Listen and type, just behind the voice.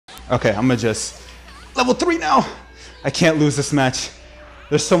Okay, I'm gonna just level 3 now. I can't lose this match.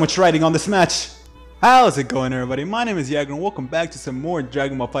 There's so much writing on this match. How's it going, everybody? My name is Yagrel, and welcome back to some more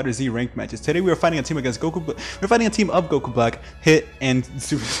Dragonball FighterZ ranked matches. Today we are fighting a team against Goku. We're fighting a team of Goku Black, Hit, and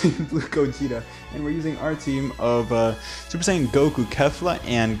Super Saiyan Blue Gogeta, and we're using our team of Super Saiyan Goku, Kefla,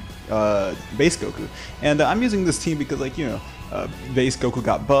 and Base Goku. And I'm using this team because, like, you know, Base Goku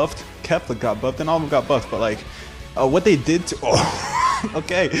got buffed, Kefla got buffed, and all of them got buffed. But like, what they did to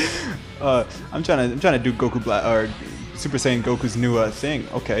okay, I'm trying to do Goku Black or Super Saiyan Goku's new thing.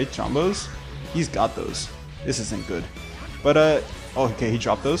 Okay, Chombos. He's got those. This isn't good. But, oh, okay, he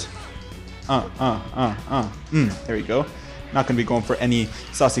dropped those. There we go. Not gonna be going for any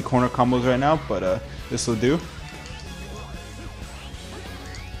saucy corner combos right now, but, this will do.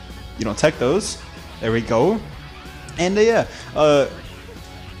 You don't tech those. There we go. And, yeah,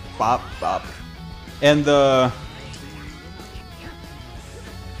 bop, bop. And,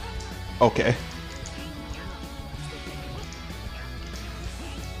 okay.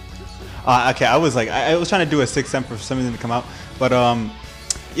 Okay, I was trying to do a 6M for something to come out, but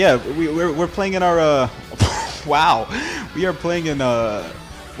yeah, we're playing in our wow, we are playing in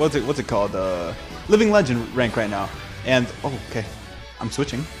what's it called, Living Legend rank right now, and oh, okay, I'm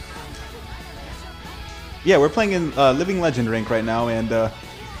switching. Yeah, we're playing in Living Legend rank right now, and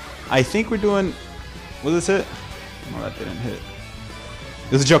I think we're doing. Was this it? No, that didn't hit.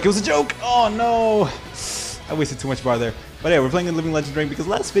 It was a joke. It was a joke. Oh no, I wasted too much bar there. But yeah, we're playing in Living Legend rank because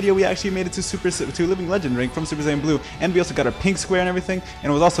last video we actually made it to Living Legend rank from Super Saiyan Blue, and we also got a pink square and everything.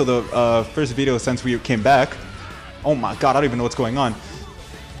 And it was also the first video since we came back. Oh my god, I don't even know what's going on.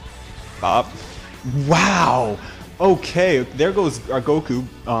 Bop. Wow. Okay, there goes our Goku.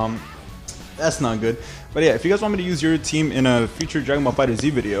 That's not good. But yeah, if you guys want me to use your team in a future Dragon Ball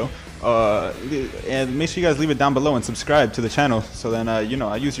FighterZ video, and make sure you guys leave it down below and subscribe to the channel, so then you know,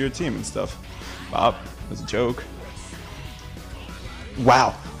 I use your team and stuff. Bop. That's a joke.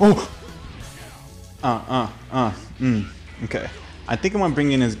 Wow. Oh. Okay. I think I'm gonna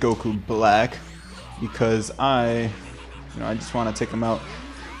bring in his Goku Black because I just want to take him out.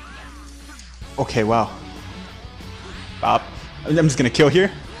 Okay. Wow. Bop. I'm just gonna kill here.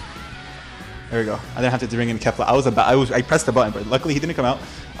 There we go. I didn't have to bring in Kefla. I pressed the button, but luckily he didn't come out.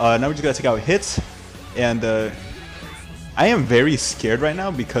 Now we're just gonna take out hits, and I am very scared right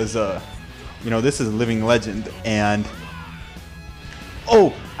now because you know, this is Living Legend, and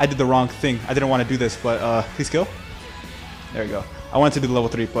oh, I did the wrong thing. I didn't want to do this, but please kill. There we go. I wanted to do the level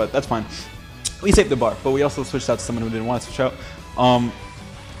 3, but that's fine. We saved the bar, but we also switched out to someone who didn't want to switch out.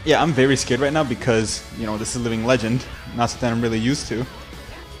 Yeah, I'm very scared right now because, you know, this is Living Legend, not something I'm really used to.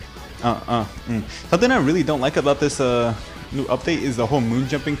 Something I really don't like about this new update is the whole moon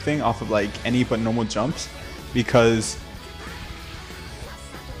jumping thing off of like any but normal jumps, because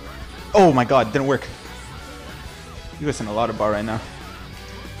oh my god, it didn't work. You're wasting a lot of bar right now.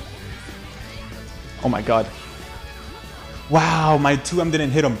 Oh my god. Wow, my 2M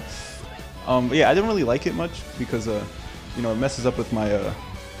didn't hit him. But yeah, I didn't really like it much because you know, it messes up with my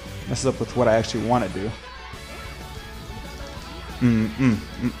messes up with what I actually want to do.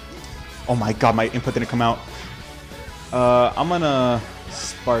 Oh my god, my input didn't come out. I'm gonna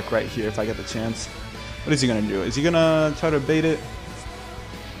spark right here if I get the chance. What is he gonna do? Is he gonna try to bait it?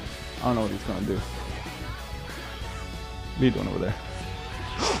 I don't know what he's gonna do. What are you doing over there?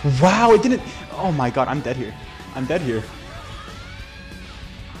 Wow, it didn't. Oh my god, I'm dead here. I'm dead here.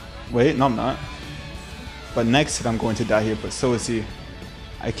 Wait, no, I'm not. But next hit, I'm going to die here, but so is he.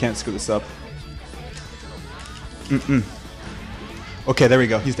 I can't screw this up. Okay, there we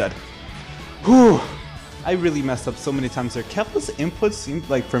go. He's dead. Whew. I really messed up so many times there. Kefla's inputs seem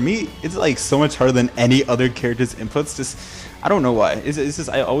like, for me, it's like so much harder than any other character's inputs. Just, I don't know why. It's just,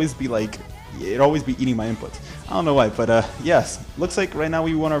 I always be like, it'd always be eating my inputs. I don't know why, but yes. Looks like right now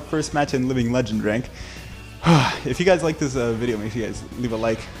we won our first match in Living Legend rank. If you guys like this video, make sure you guys leave a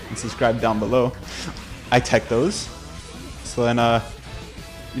like and subscribe down below. I tech those. So then,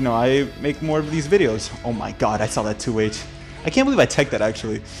 you know, I make more of these videos. Oh my god, I saw that 2H. I can't believe I teched that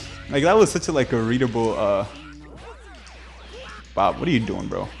actually. Like, that was such a, like, a readable, Bob, what are you doing,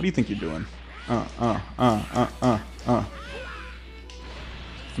 bro? What do you think you're doing? I'm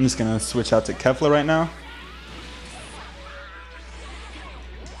just gonna switch out to Kefla right now.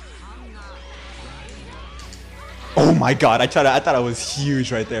 Oh my god, I thought I was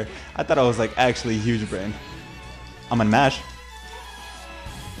huge right there. I thought I was, like, actually huge brain. I'm gonna mash.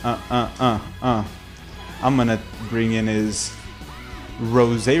 I'm gonna bring in his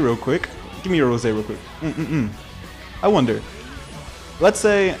Rose real quick. Give me a Rose real quick. I wonder. let's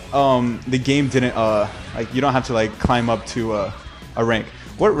say the game didn't like you don't have to like climb up to a rank.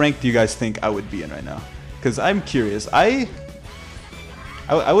 What rank do you guys think I would be in right now? Because I'm curious. I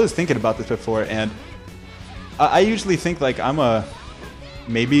was thinking about this before, and I usually think like I'm a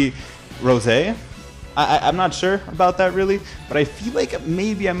maybe Rose. I'm not sure about that really, but I feel like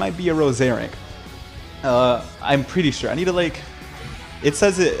maybe I might be a Rose rank. I'm pretty sure. I need to like. It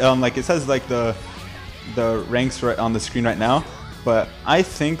says it like the ranks right on the screen right now, but I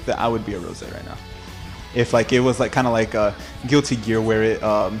think that I would be a Rose right now. If like it was like kind of like a Guilty Gear where it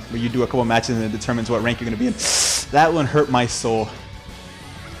where you do a couple matches and it determines what rank you're gonna be in. That one hurt my soul.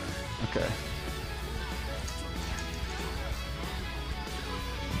 Okay.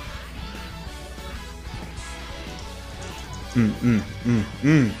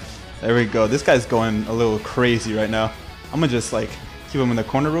 There we go. This guy's going a little crazy right now. I'm gonna just like keep him in the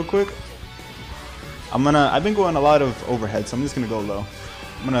corner real quick. I've been going a lot of overhead, so I'm just gonna go low.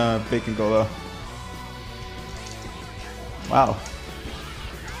 I'm gonna bake and go low. Wow.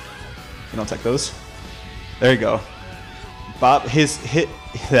 You don't take those. There you go. Bob, his hit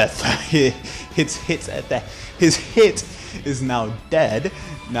is now dead.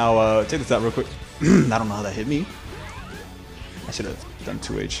 Now check this out real quick. I don't know how that hit me. I should have done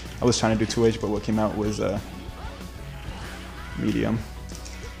 2H. I was trying to do 2H, but what came out was medium.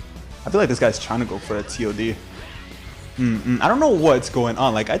 I feel like this guy's trying to go for a TOD. I don't know what's going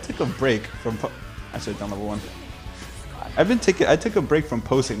on. Like I took a break from. I should have done level 1. I took a break from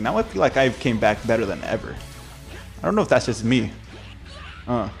posting. Now I feel like I came back better than ever. I don't know if that's just me.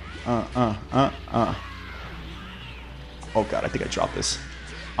 Oh god, I think I dropped this.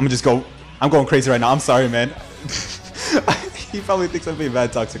 I'm gonna just go. I'm going crazy right now. I'm sorry, man. He probably thinks I'm being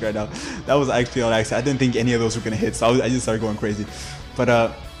bad toxic right now. That was actually on accident. I didn't think any of those were gonna hit, so I just started going crazy.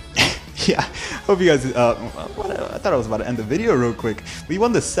 But yeah, hope you guys. I thought I was about to end the video real quick. We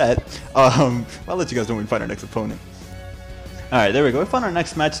won the set. I'll let you guys know when we find our next opponent. All right, there we go. We found our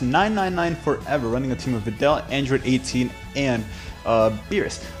next match. 999 Forever, running a team of Videl, Android 18, and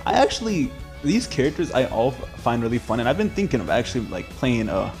Beerus. These characters I all find really fun, and I've been thinking of actually like playing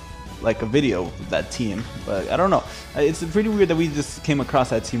like a video with that team, but I don't know. It's pretty weird that we just came across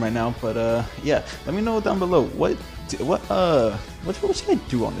that team right now, but yeah, let me know down below what should I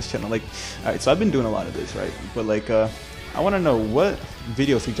do on this channel. Like, all right, so I've been doing a lot of this, right? But like I want to know what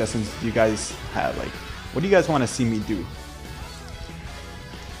video suggestions do you guys have. Like, what do you guys want to see me do?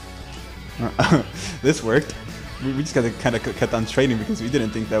 This worked. We just gotta kind of kept on trading because we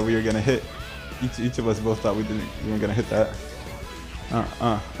didn't think that we were gonna hit. Each of us both thought we weren't gonna hit that.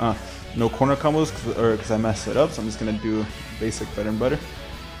 No corner combos because I messed it up, so I'm just gonna do basic bread and butter.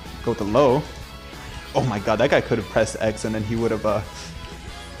 Go with the low. Oh my god, that guy could have pressed X and then he would have.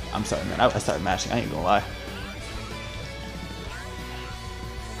 I'm sorry, man. I started mashing. I ain't gonna lie.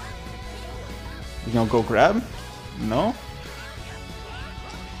 You gonna go grab? No.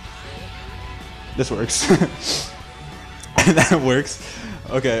 This works. That works.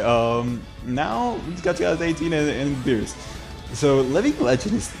 Okay. Now we got 2018 and Beerus. So Living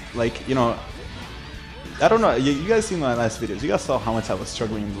Legend is like, you know, I don't know. You guys seen my last videos. You guys saw how much I was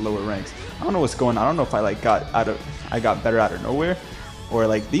struggling in the lower ranks. I don't know what's going on. I don't know if I like got better out of nowhere, or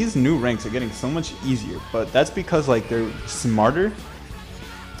like these new ranks are getting so much easier. But that's because like they're smarter.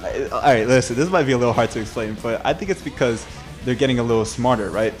 All right, listen. This might be a little hard to explain, but I think it's because they're getting a little smarter,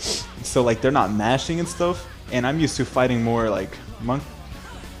 right? So like they're not mashing and stuff. And I'm used to fighting more like monk.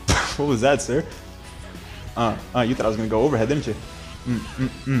 What was that, sir? You thought I was gonna go overhead, didn't you?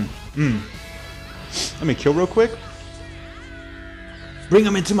 Let me kill real quick. Bring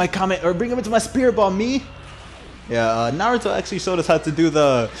him into my comment, or bring him into my spirit ball, me. Yeah, Naruto actually showed us how to do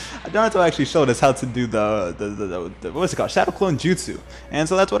the. What's it called? Shadow Clone Jutsu. And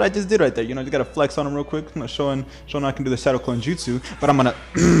so that's what I just did right there. You know, you gotta flex on him real quick. I'm showing I can do the Shadow Clone Jutsu. But I'm gonna.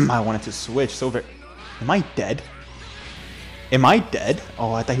 I wanted to switch. So very. Am I dead? Am I dead?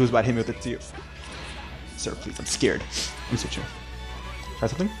 Oh, I thought he was about to hit me with it too. Sir, please, I'm scared. I'm switching. Try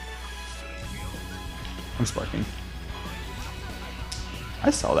something? I'm sparking. I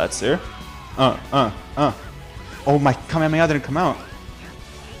saw that, sir. Oh, my Kamehameha didn't come out.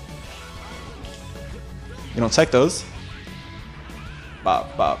 You don't check those.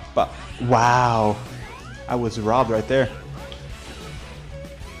 Bop, bop, bop. Wow. I was robbed right there.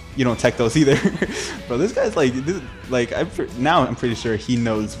 You don't tech those either. Bro, this guy's like, now I'm pretty sure he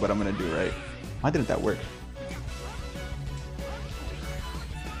knows what I'm gonna do, right? Why didn't that work?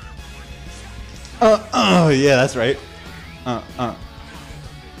 Yeah, that's right.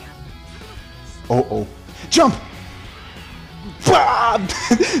 Oh. Jump!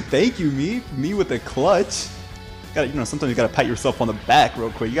 Thank you, me with the clutch. Gotta, you know, sometimes you gotta pat yourself on the back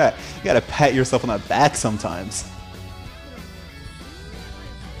real quick. You gotta pat yourself on the back sometimes.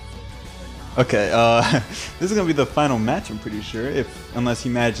 Okay, this is gonna be the final match, I'm pretty sure, unless he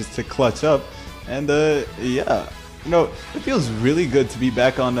manages to clutch up. And yeah, you know, it feels really good to be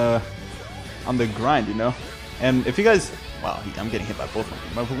back on the grind, you know. And if you guys, wow, I'm getting hit by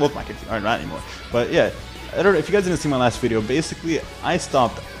both my kids aren't not anymore. But yeah, I don't know if you guys didn't see my last video. Basically, I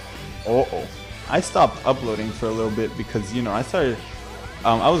stopped. I stopped uploading for a little bit because, you know, I started.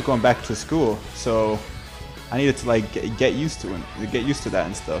 I was going back to school, so I needed to like get used to it, get used to that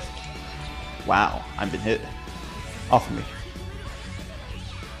and stuff. Wow, I've been hit. Off of me.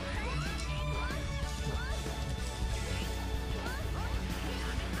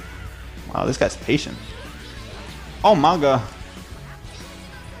 Wow, this guy's patient. Oh my god.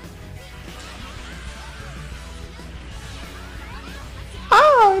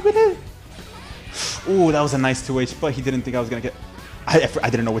 Ah, I've been hit. Ooh, that was a nice 2H, but he didn't think I was gonna get. I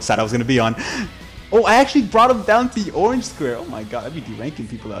didn't know which side I was gonna be on. Oh, I actually brought him down to the orange square. Oh my god, I'd be deranking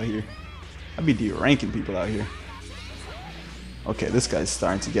people out here. I'd be deranking people out here. Okay, this guy's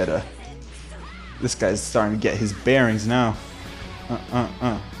starting to get a. This guy's starting to get his bearings now. Oh,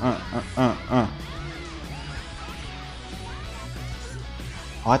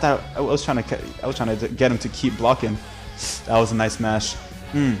 I thought I was trying to get him to keep blocking. That was a nice mash.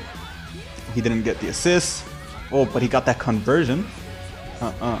 He didn't get the assist. Oh, but he got that conversion.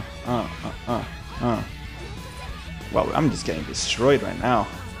 Wow, I'm just getting destroyed right now.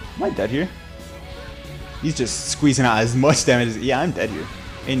 Am I dead here? He's just squeezing out as much damage as... Yeah, I'm dead here.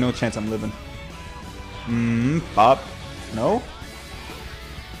 Ain't no chance I'm living. Pop. No?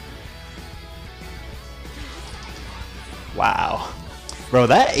 Wow. Bro,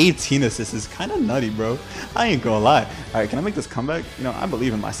 that 18 assist is kind of nutty, bro. I ain't gonna lie. Alright, can I make this comeback? You know, I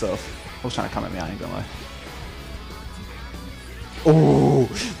believe in myself. I was trying to come at me, I ain't gonna lie. Oh,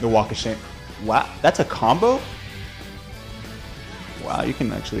 the walk of shame. Wow, that's a combo? Wow, you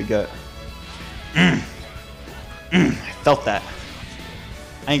can actually get... I felt that.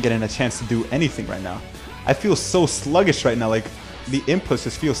 I ain't getting a chance to do anything right now. I feel so sluggish right now, like the inputs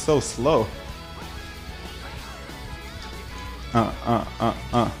just feel so slow. 1,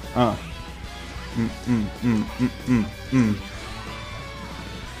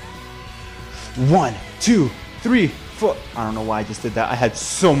 2, 3, 4. I don't know why I just did that. I had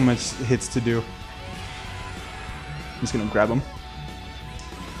so much hits to do. I'm just gonna grab him.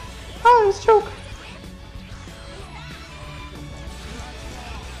 Oh, it's a choke.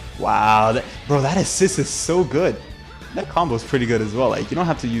 Wow, bro, that assist is so good. That combo is pretty good as well. Like, you don't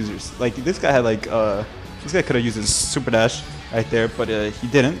have to use your... Like, this guy had like... This guy could have used his super dash right there, but he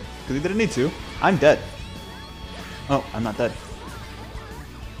didn't, because he didn't need to. I'm dead. Oh, I'm not dead.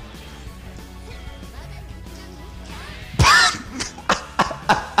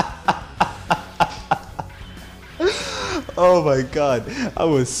 Oh my god, I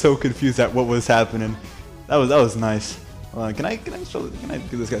was so confused at what was happening. That was nice. Can I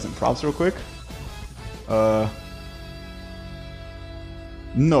give this guy some props real quick?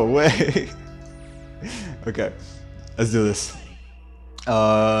 No way. Okay, let's do this.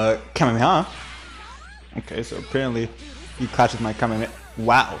 Kamehameha. Okay, so apparently he clashes my Kamehameha.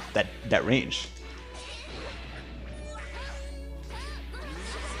 Wow, that range.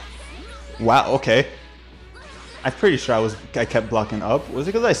 Wow, okay. I'm pretty sure I kept blocking up. Was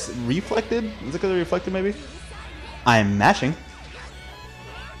it because I reflected? Was it because I reflected maybe? I'm mashing.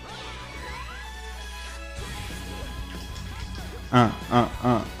 There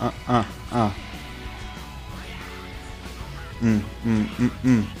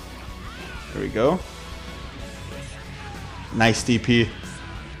we go. Nice DP.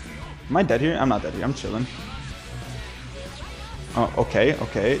 Am I dead here? I'm not dead here. I'm chilling. Oh, okay,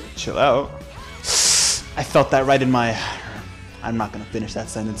 okay. Chill out. I felt that right in my... I'm not gonna finish that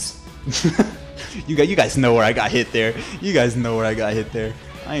sentence. You guys know where I got hit there. You guys know where I got hit there.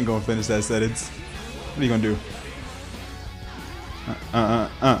 I ain't gonna finish that sentence. What are you gonna do? I'm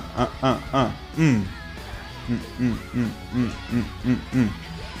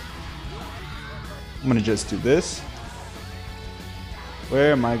gonna just do this.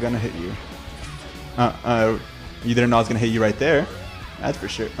 Where am I gonna hit you? You didn't know I was gonna hit you right there. That's for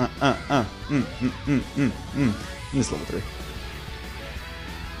sure. This level 3.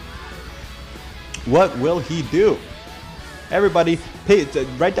 What will he do? Everybody,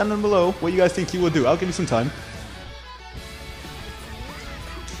 write down below what you guys think he will do. I'll give you some time.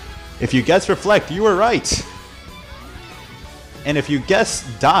 If you guess reflect, you were right. And if you guess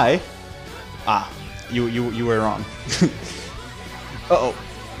die, you were wrong.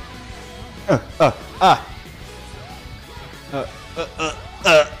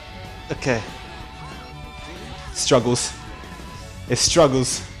 Okay. Struggles. It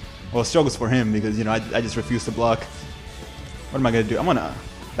struggles. Well, struggles for him because, you know, I just refuse to block. What am I going to do? I'm going to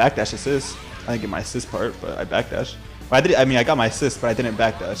backdash assist. I didn't get my assist part, but I backdash. Well, I mean, I got my assist, but I didn't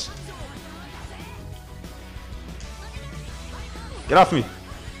backdash. Get off me.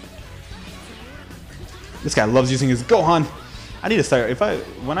 This guy loves using his Gohan. I need to start,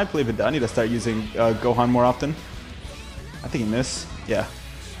 when I play Vidal, I need to start using Gohan more often. I think he missed. Yeah.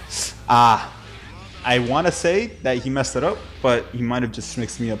 I want to say that he messed it up, but he might have just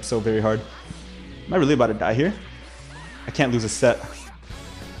mixed me up so very hard. Am I really about to die here? I can't lose a set.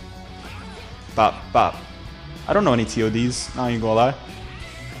 Bop, bop. I don't know any TODs, not even gonna lie.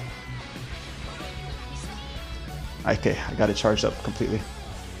 Okay, I got it charged up completely.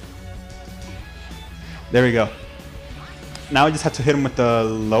 There we go. Now I just have to hit him with the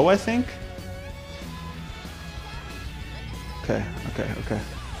low, I think. Okay, okay, okay.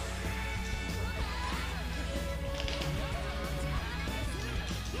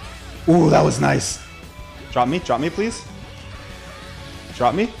 Ooh, that was nice. Drop me, please.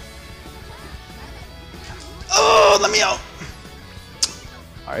 Drop me. Oh, let me out.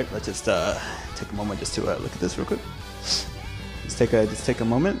 All right, let's just take a moment just to look at this real quick. Just take a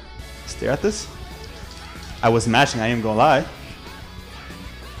moment, stare at this. I was matching, I ain't gonna lie.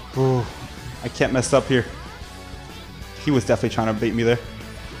 Ooh, I can't mess up here. He was definitely trying to bait me there.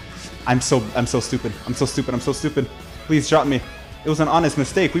 I'm so stupid. I'm so stupid. I'm so stupid. Please drop me. It was an honest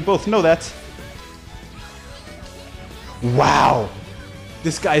mistake. We both know that. Wow.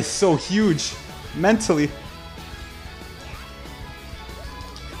 This guy is so huge mentally.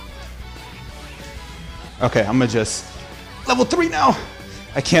 Okay, I'm gonna just level 3 now.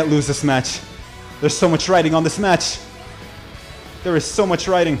 I can't lose this match. There's so much riding on this match. There is so much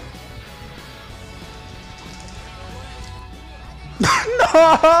riding.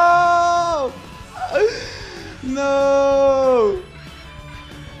 No! No!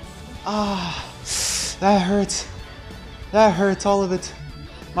 Ah, that hurts. That hurts, all of it.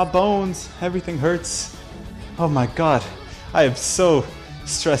 My bones, everything hurts. Oh my god, I am so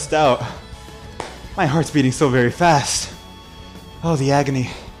stressed out. My heart's beating so very fast. Oh, the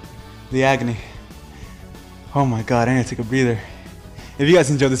agony. The agony. Oh my god, I need to take a breather. If you guys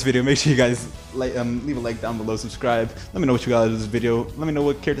enjoyed this video, make sure you guys leave a like down below, subscribe. Let me know what you got out of this video. Let me know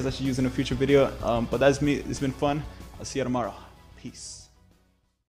what characters I should use in a future video. But that's me. It's been fun. I'll see you tomorrow. Peace.